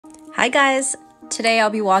Hi guys! Today I'll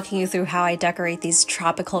be walking you through how I decorate these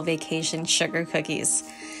tropical vacation sugar cookies.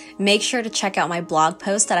 Make sure to check out my blog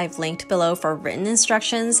post that I've linked below for written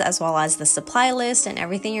instructions as well as the supply list and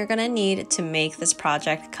everything you're going to need to make this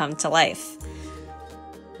project come to life.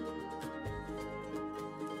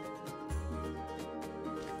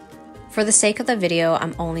 For the sake of the video,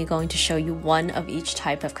 I'm only going to show you one of each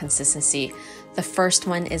type of consistency. The first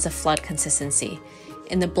one is a flood consistency.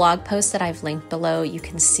 In the blog post that I've linked below, you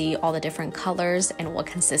can see all the different colors and what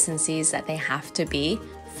consistencies that they have to be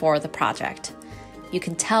for the project. You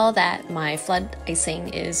can tell that my flood icing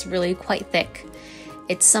is really quite thick.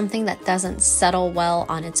 It's something that doesn't settle well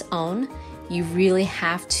on its own. You really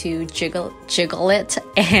have to jiggle it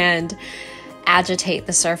and agitate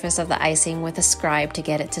the surface of the icing with a scribe to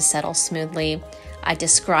get it to settle smoothly. I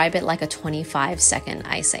describe it like a 25-second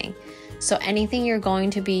icing. So anything you're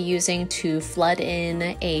going to be using to flood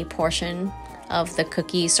in a portion of the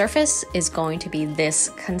cookie surface is going to be this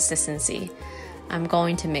consistency. I'm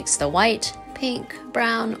going to mix the white, pink,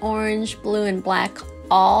 brown, orange, blue, and black,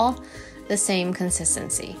 all the same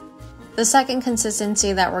consistency. The second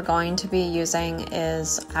consistency that we're going to be using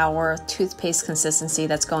is our toothpaste consistency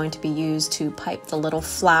that's going to be used to pipe the little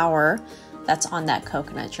flour that's on that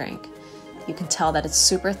coconut drink. You can tell that it's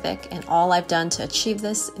super thick, and all I've done to achieve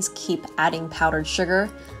this is keep adding powdered sugar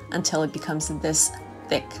until it becomes this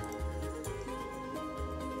thick.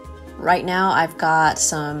 Right now I've got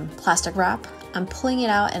some plastic wrap. I'm pulling it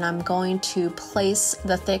out and I'm going to place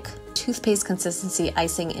the thick toothpaste consistency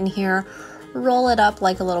icing in here, roll it up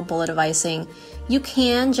like a little bullet of icing. You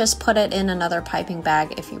can just put it in another piping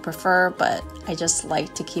bag if you prefer, but I just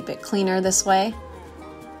like to keep it cleaner this way.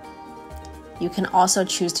 You can also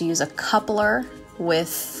choose to use a coupler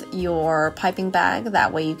with your piping bag.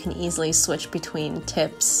 That way you can easily switch between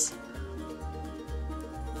tips.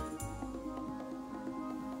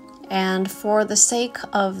 And for the sake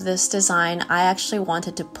of this design, I actually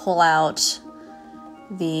wanted to pull out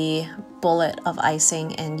the bullet of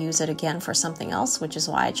icing and use it again for something else, which is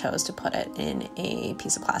why I chose to put it in a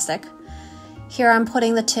piece of plastic. Here I'm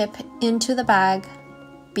putting the tip into the bag,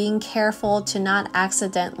 being careful to not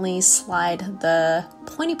accidentally slide the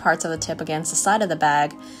pointy parts of the tip against the side of the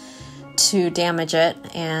bag to damage it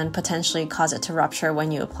and potentially cause it to rupture when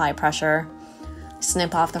you apply pressure.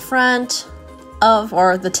 Snip off the front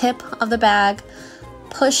or the tip of the bag,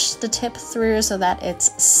 push the tip through so that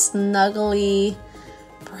it's snugly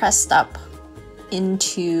pressed up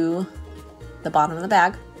into the bottom of the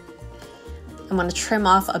bag. I'm going to trim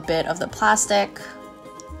off a bit of the plastic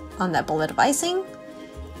on that bullet of icing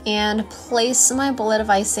and place my bullet of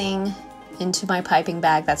icing into my piping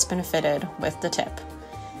bag that's been fitted with the tip.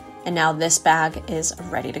 And now this bag is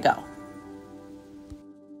ready to go.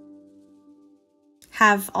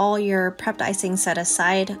 Have all your prepped icing set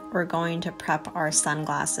aside. We're going to prep our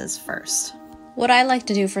sunglasses first. What I like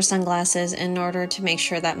to do for sunglasses in order to make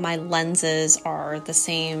sure that my lenses are the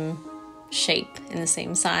same shape and the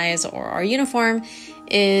same size or are uniform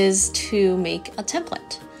is to make a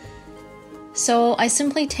template. So I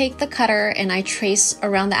simply take the cutter and I trace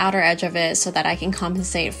around the outer edge of it so that I can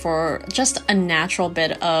compensate for just a natural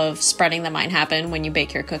bit of spreading that might happen when you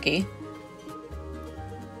bake your cookie.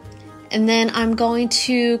 And then I'm going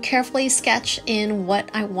to carefully sketch in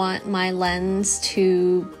what I want my lens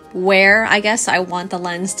to where I guess I want the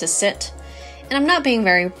lens to sit. And I'm not being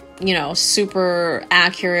very, super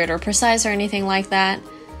accurate or precise or anything like that.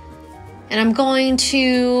 And I'm going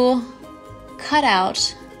to cut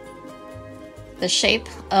out the shape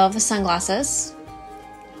of the sunglasses.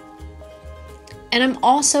 And I'm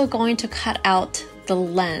also going to cut out the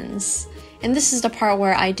lens. And this is the part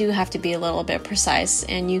where I do have to be a little bit precise,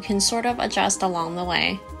 and you can sort of adjust along the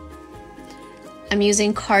way. I'm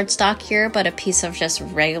using cardstock here, but a piece of just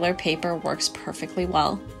regular paper works perfectly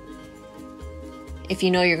well. If you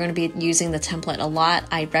know you're going to be using the template a lot,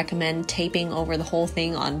 I recommend taping over the whole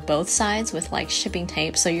thing on both sides with like shipping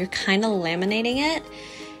tape, so you're kind of laminating it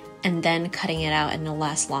and then cutting it out and it'll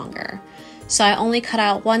last longer. So I only cut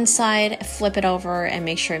out one side, flip it over, and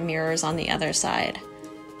make sure it mirrors on the other side.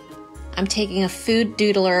 I'm taking a food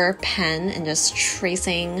doodler pen and just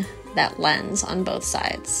tracing that lens on both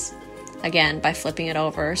sides. Again, by flipping it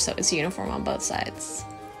over so it's uniform on both sides.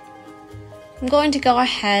 I'm going to go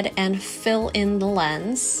ahead and fill in the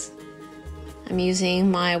lens. I'm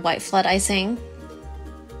using my white flood icing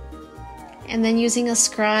and then using a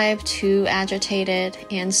scribe to agitate it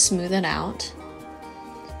and smooth it out.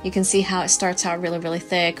 You can see how it starts out really, really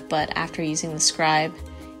thick, but after using the scribe,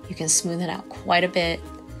 you can smooth it out quite a bit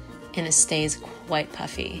and it stays quite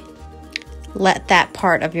puffy. Let that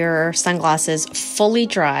part of your sunglasses fully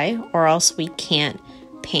dry or else we can't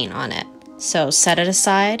paint on it. So set it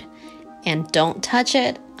aside and don't touch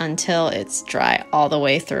it until it's dry all the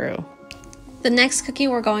way through. The next cookie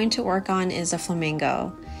we're going to work on is a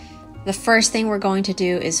Flamingo. The first thing we're going to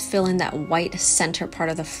do is fill in that white center part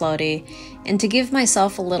of the floaty, and to give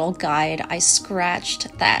myself a little guide, I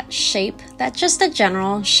scratched that shape, that just a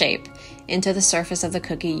general shape, into the surface of the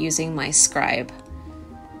cookie using my scribe.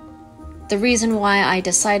 The reason why I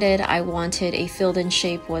decided I wanted a filled in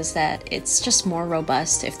shape was that it's just more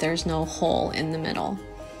robust if there's no hole in the middle.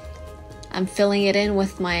 I'm filling it in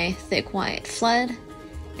with my thick white flood,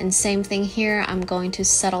 and same thing here, I'm going to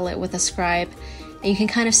settle it with a scribe. And you can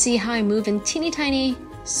kind of see how I move in teeny tiny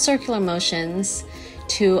circular motions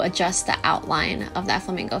to adjust the outline of that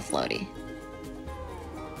Flamingo floaty.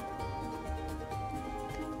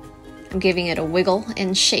 I'm giving it a wiggle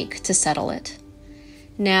and shake to settle it.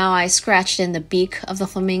 Now I scratched in the beak of the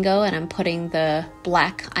Flamingo and I'm putting the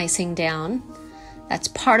black icing down. That's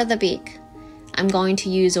part of the beak. I'm going to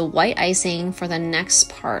use a white icing for the next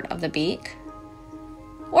part of the beak,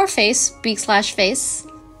 or face, beak slash face.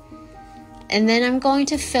 And then I'm going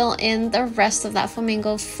to fill in the rest of that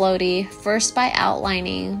Flamingo floaty, first by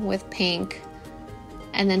outlining with pink,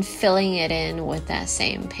 and then filling it in with that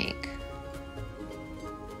same pink.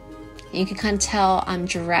 You can kind of tell I'm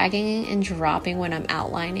dragging and dropping when I'm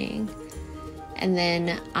outlining. And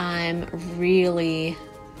then I'm really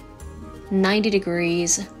 90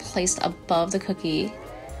 degrees placed above the cookie,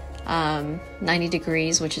 90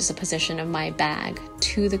 degrees, which is the position of my bag,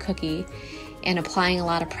 to the cookie, and applying a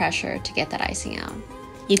lot of pressure to get that icing out.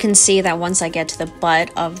 You can see that once I get to the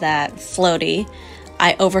butt of that floaty,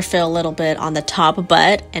 I overfill a little bit on the top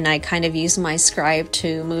butt, and I kind of use my scribe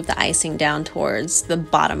to move the icing down towards the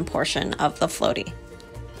bottom portion of the floaty.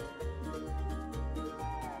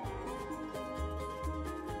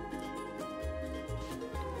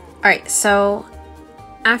 Alright, so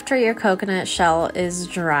after your coconut shell is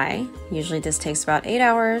dry, usually this takes about 8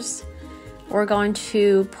 hours, we're going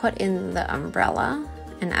to put in the umbrella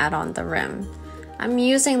and add on the rim. I'm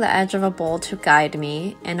using the edge of a bowl to guide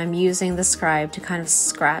me, and I'm using the scribe to kind of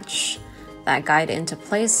scratch that guide into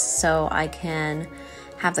place so I can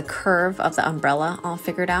have the curve of the umbrella all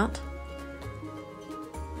figured out.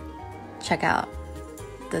 Check out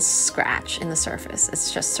this scratch in the surface.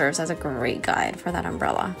 It just serves as a great guide for that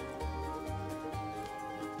umbrella.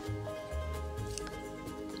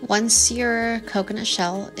 Once your coconut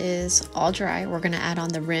shell is all dry, we're going to add on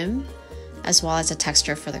the rim as well as a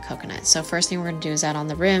texture for the coconut. So first thing we're going to do is add on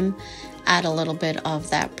the rim, add a little bit of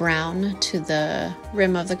that brown to the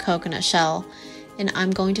rim of the coconut shell, and I'm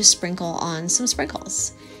going to sprinkle on some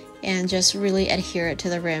sprinkles and just really adhere it to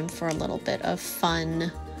the rim for a little bit of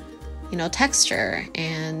fun, texture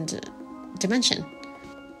and dimension.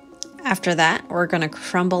 After that, we're going to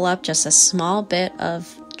crumble up just a small bit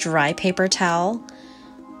of dry paper towel,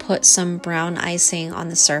 put some brown icing on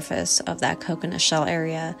the surface of that coconut shell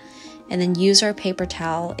area, and then use our paper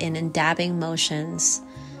towel in dabbing motions,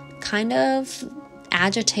 kind of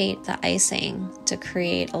agitate the icing to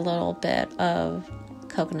create a little bit of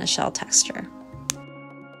coconut shell texture.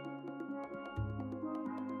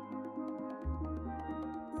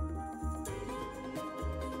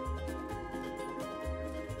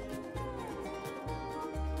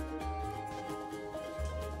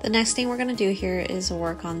 The next thing we're going to do here is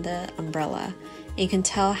work on the umbrella. You can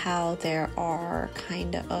tell how there are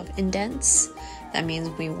kind of indents. That means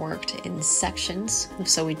we worked in sections.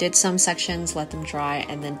 So we did some sections, let them dry,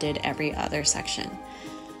 and then did every other section.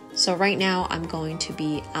 So right now I'm going to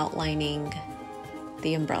be outlining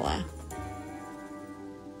the umbrella.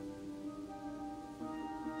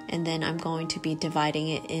 And then I'm going to be dividing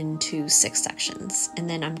it into 6 sections. And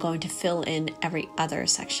then I'm going to fill in every other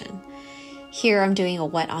section. Here I'm doing a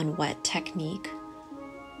wet on wet technique.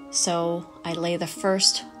 So I lay the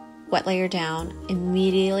first wet layer down,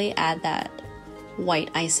 immediately add that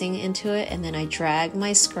white icing into it, and then I drag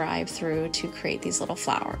my scribe through to create these little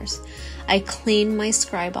flowers. I clean my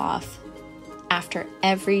scribe off after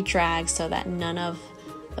every drag so that none of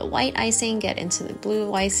the white icing get into the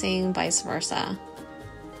blue icing, vice versa.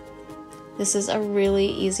 This is a really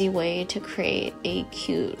easy way to create a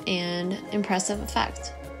cute and impressive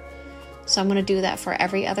effect. So I'm going to do that for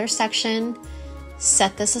every other section,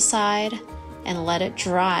 set this aside, and let it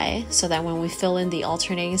dry so that when we fill in the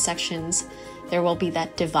alternating sections, there will be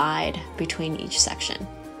that divide between each section.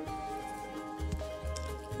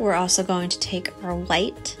 We're also going to take our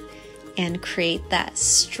white and create that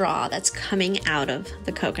straw that's coming out of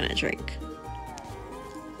the coconut drink.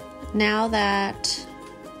 Now that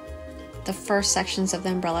the first sections of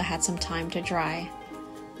the umbrella had some time to dry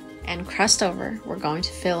and crust over, we're going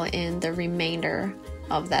to fill in the remainder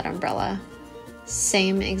of that umbrella.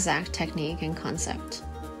 Same exact technique and concept.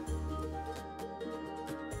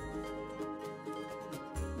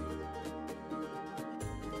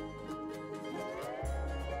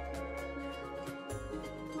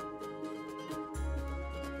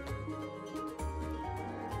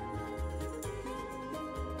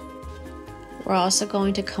 We're also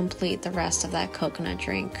going to complete the rest of that coconut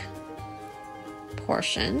drink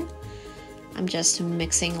portion. I'm just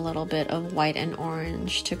mixing a little bit of white and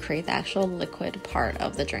orange to create the actual liquid part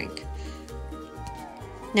of the drink.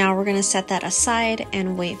 Now we're going to set that aside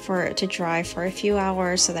and wait for it to dry for a few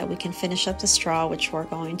hours so that we can finish up the straw, which we're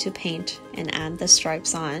going to paint and add the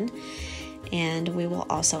stripes on. And we will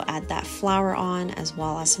also add that flower on, as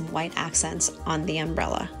well as some white accents on the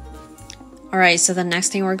umbrella. Alright, so the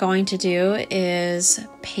next thing we're going to do is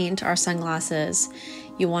paint our sunglasses.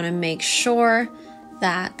 You want to make sure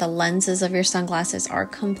that the lenses of your sunglasses are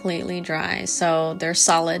completely dry, so they're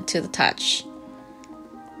solid to the touch.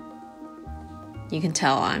 You can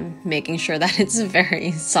tell I'm making sure that it's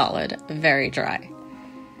very solid, very dry.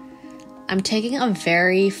 I'm taking a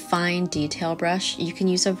very fine detail brush. You can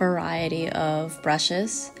use a variety of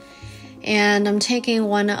brushes. And I'm taking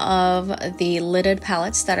one of the lidded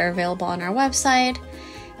palettes that are available on our website.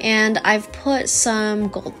 And I've put some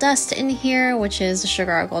gold dust in here, which is the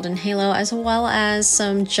Sugar Art Golden Halo, as well as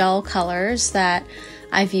some gel colors that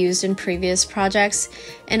I've used in previous projects.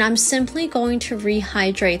 And I'm simply going to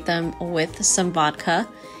rehydrate them with some vodka.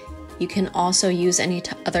 You can also use any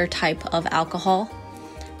other type of alcohol.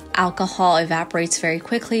 Alcohol evaporates very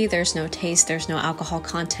quickly. There's no taste, there's no alcohol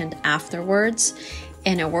content afterwards.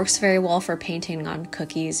 And it works very well for painting on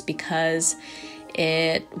cookies because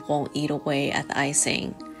it won't eat away at the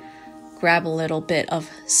icing. Grab a little bit of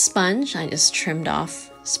sponge. I just trimmed off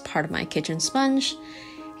part of my kitchen sponge.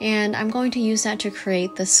 And I'm going to use that to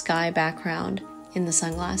create the sky background in the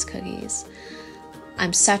sunglass cookies.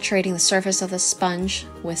 I'm saturating the surface of the sponge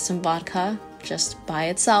with some vodka just by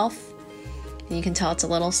itself. And you can tell it's a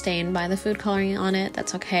little stained by the food coloring on it.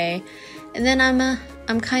 That's okay. And then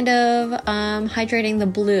I'm kind of hydrating the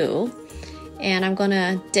blue, and I'm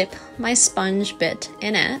gonna dip my sponge bit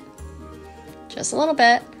in it, just a little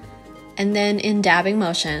bit, and then in dabbing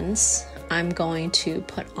motions, I'm going to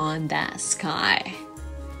put on that sky.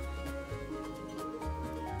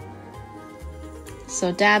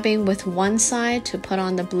 So dabbing with one side to put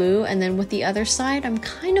on the blue, and then with the other side, I'm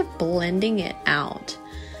kind of blending it out.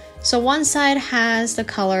 So one side has the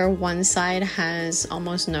color, one side has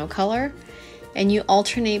almost no color, and you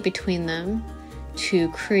alternate between them to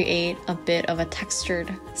create a bit of a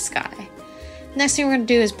textured sky. Next thing we're going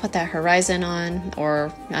to do is put that horizon on,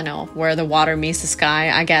 or I don't know, where the water meets the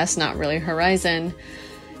sky, I guess, not really horizon.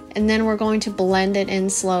 And then we're going to blend it in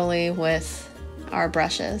slowly with our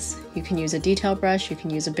brushes. You can use a detail brush, you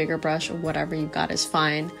can use a bigger brush, or whatever you've got is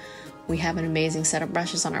fine. We have an amazing set of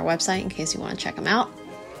brushes on our website in case you want to check them out.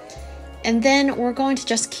 And then we're going to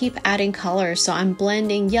just keep adding colors. So I'm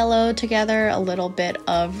blending yellow together, a little bit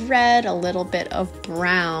of red, a little bit of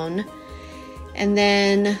brown. And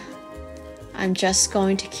then I'm just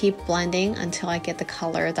going to keep blending until I get the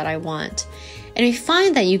color that I want. And if you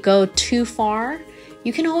find that you go too far,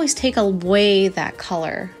 you can always take away that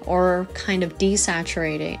color or kind of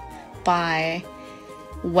desaturate it by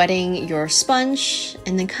wetting your sponge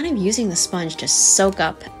and then kind of using the sponge to soak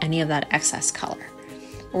up any of that excess color.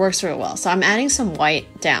 It works really well. So I'm adding some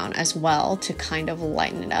white down as well to kind of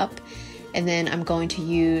lighten it up. And then I'm going to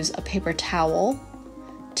use a paper towel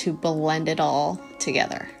to blend it all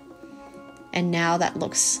together. And now that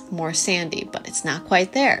looks more sandy, but it's not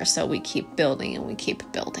quite there. So we keep building and we keep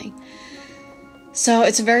building. So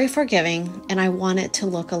it's very forgiving, and I want it to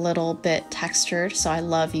look a little bit textured. So I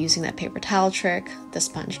love using that paper towel trick, the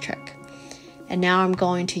sponge trick. And now I'm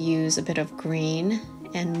going to use a bit of green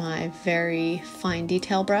and my very fine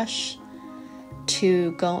detail brush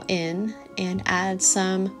to go in and add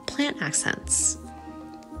some plant accents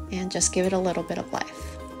and just give it a little bit of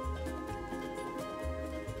life.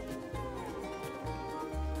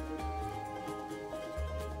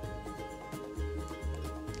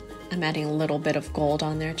 I'm adding a little bit of gold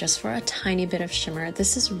on there just for a tiny bit of shimmer.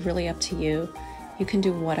 This is really up to you. You can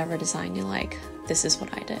do whatever design you like. This is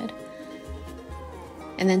what I did.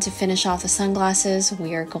 And then to finish off the sunglasses,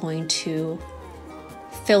 we are going to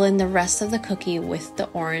fill in the rest of the cookie with the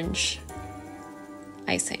orange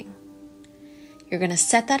icing. You're going to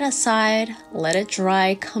set that aside, let it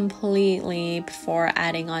dry completely before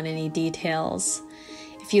adding on any details.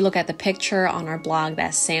 If you look at the picture on our blog,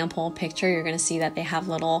 that sample picture, you're going to see that they have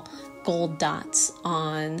little gold dots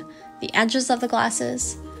on the edges of the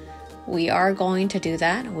glasses, we are going to do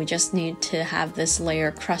that. We just need to have this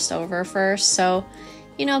layer crust over first. So,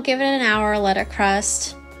 you know, give it an hour, let it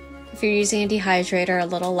crust. If you're using a dehydrator, a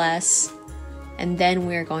little less. And then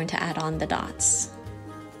we're going to add on the dots.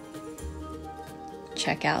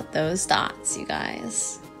 Check out those dots, you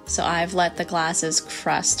guys. So I've let the glasses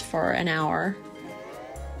crust for an hour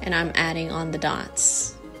and I'm adding on the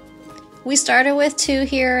dots. We started with 2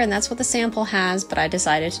 here and that's what the sample has, but I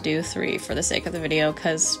decided to do 3 for the sake of the video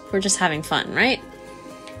because we're just having fun, right?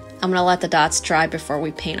 I'm gonna let the dots dry before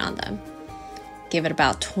we paint on them. Give it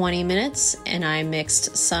about 20 minutes and I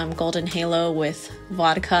mixed some golden halo with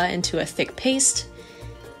vodka into a thick paste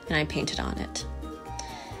and I painted on it.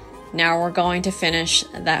 Now we're going to finish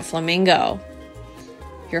that flamingo.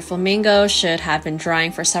 Your flamingo should have been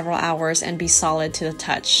drying for several hours and be solid to the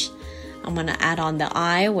touch. I'm going to add on the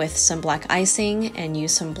eye with some black icing and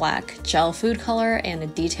use some black gel food color and a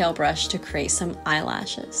detail brush to create some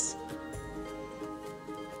eyelashes.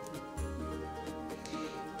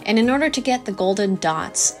 And in order to get the golden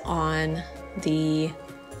dots on the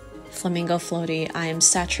Flamingo Floaty, I am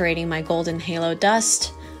saturating my golden halo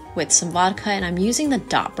dust with some vodka and I'm using the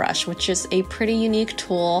dot brush, which is a pretty unique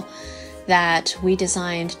tool that we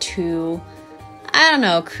designed to, I don't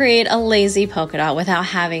know, create a lazy polka dot without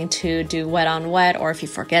having to do wet on wet, or if you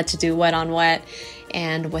forget to do wet on wet,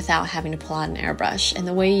 and without having to pull out an airbrush. And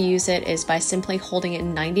the way you use it is by simply holding it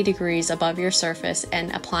 90 degrees above your surface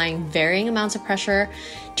and applying varying amounts of pressure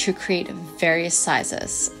to create various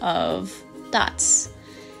sizes of dots.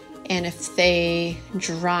 And if they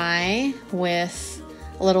dry with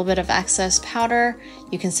a little bit of excess powder,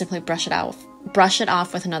 you can simply brush it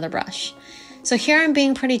off with another brush. So here I'm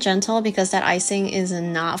being pretty gentle because that icing is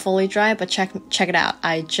not fully dry, but check it out.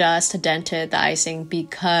 I just dented the icing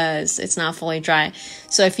because it's not fully dry.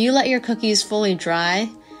 So if you let your cookies fully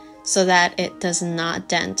dry so that it does not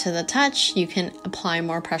dent to the touch, you can apply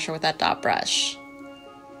more pressure with that dot brush.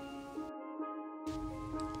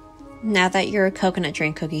 Now that your coconut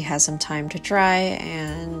drink cookie has some time to dry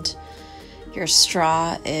and your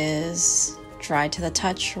straw is dry to the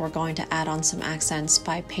touch, we're going to add on some accents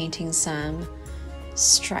by painting some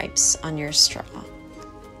stripes on your straw.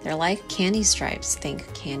 They're like candy stripes,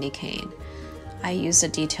 think candy cane. I use a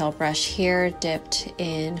detail brush here dipped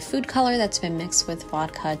in food color that's been mixed with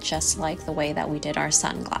vodka, just like the way that we did our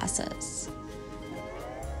sunglasses.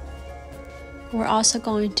 We're also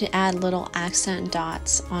going to add little accent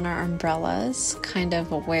dots on our umbrellas, kind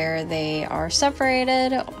of where they are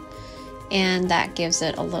separated, and that gives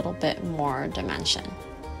it a little bit more dimension.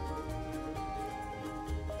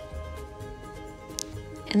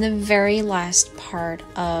 And the very last part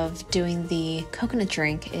of doing the coconut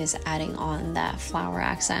drink is adding on that flower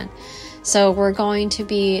accent. So we're going to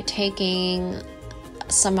be taking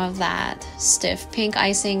some of that stiff pink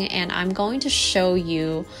icing and I'm going to show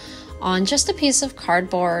you on just a piece of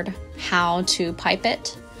cardboard how to pipe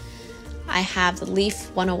it. I have the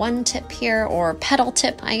Leaf 101 tip here, or petal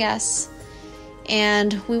tip, I guess.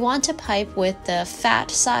 And we want to pipe with the fat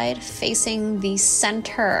side facing the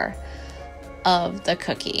center of the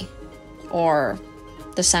cookie, or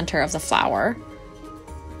the center of the flower.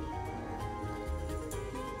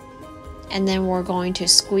 And then we're going to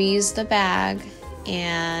squeeze the bag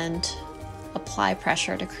and apply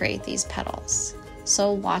pressure to create these petals.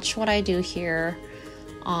 So watch what I do here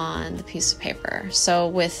on the piece of paper. So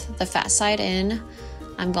with the fat side in,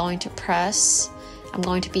 I'm going to press. I'm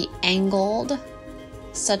going to be angled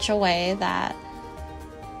such a way that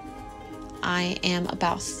I am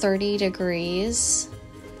about 30 degrees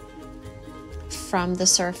from the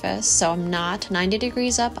surface. So I'm not 90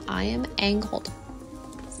 degrees up, I am angled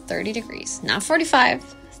 30 degrees, not 45,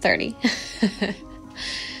 30.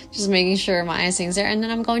 Just making sure my icing's there. And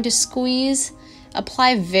then I'm going to squeeze,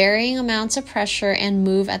 apply varying amounts of pressure and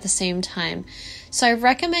move at the same time. So I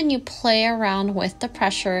recommend you play around with the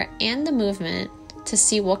pressure and the movement to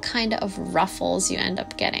see what kind of ruffles you end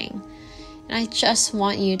up getting. And I just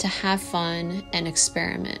want you to have fun and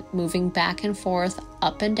experiment, moving back and forth,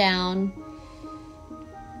 up and down.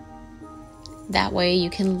 That way you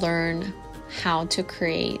can learn how to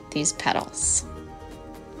create these petals.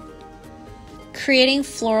 Creating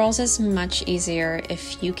florals is much easier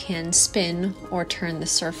if you can spin or turn the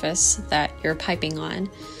surface that you're piping on.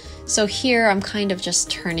 So here I'm kind of just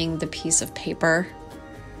turning the piece of paper.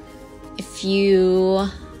 If you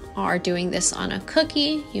are doing this on a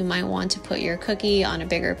cookie, you might want to put your cookie on a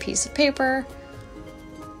bigger piece of paper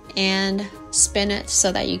and spin it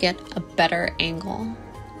so that you get a better angle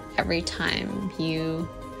every time you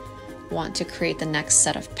want to create the next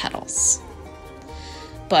set of petals.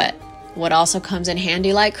 But What also comes in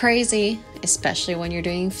handy like crazy, especially when you're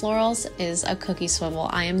doing florals, is a cookie swivel.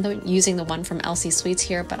 I am using the one from Elsie Sweets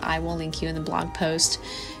here, but I will link you in the blog post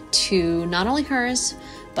to not only hers,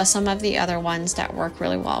 but some of the other ones that work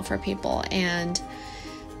really well for people. And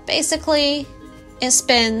basically, it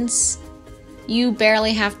spins. You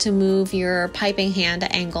barely have to move your piping hand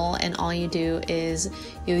to angle, and all you do is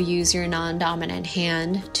you use your non-dominant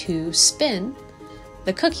hand to spin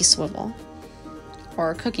the cookie swivel.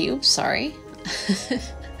 Or cookie, oops, sorry.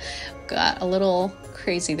 Got a little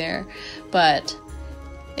crazy there. But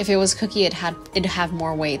if it was cookie, it'd have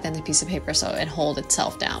more weight than the piece of paper, so it'd hold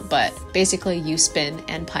itself down. But basically you spin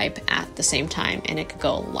and pipe at the same time, and it could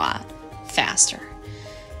go a lot faster.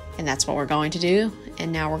 And that's what we're going to do.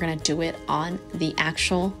 And now we're going to do it on the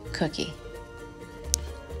actual cookie.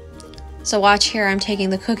 So watch here, I'm taking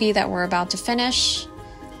the cookie that we're about to finish,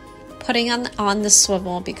 putting on the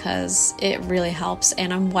swivel because it really helps,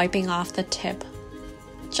 and I'm wiping off the tip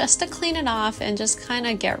just to clean it off and just kind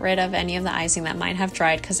of get rid of any of the icing that might have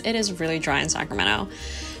dried, because it is really dry in Sacramento.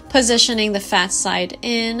 Positioning the fat side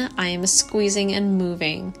in, I am squeezing and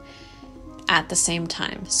moving at the same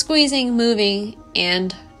time. Squeezing, moving,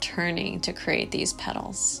 and turning to create these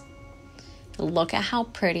petals. Look at how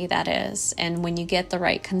pretty that is, and when you get the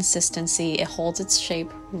right consistency, it holds its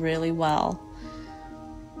shape really well.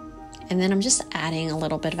 And then I'm just adding a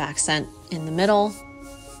little bit of accent in the middle,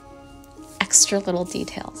 extra little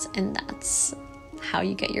details, and that's how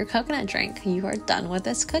you get your coconut drink. You are done with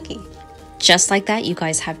this cookie. Just like that, you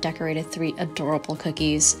guys have decorated 3 adorable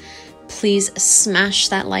cookies. Please smash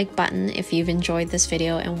that like button if you've enjoyed this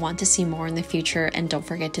video and want to see more in the future, and don't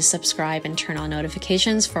forget to subscribe and turn on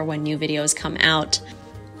notifications for when new videos come out.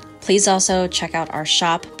 Please also check out our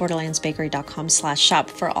shop, borderlandsbakery.com/shop,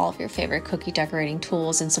 for all of your favorite cookie decorating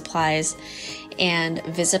tools and supplies, and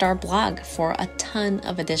visit our blog for a ton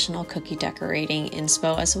of additional cookie decorating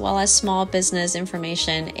inspo, as well as small business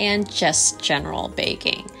information and just general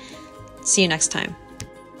baking. See you next time.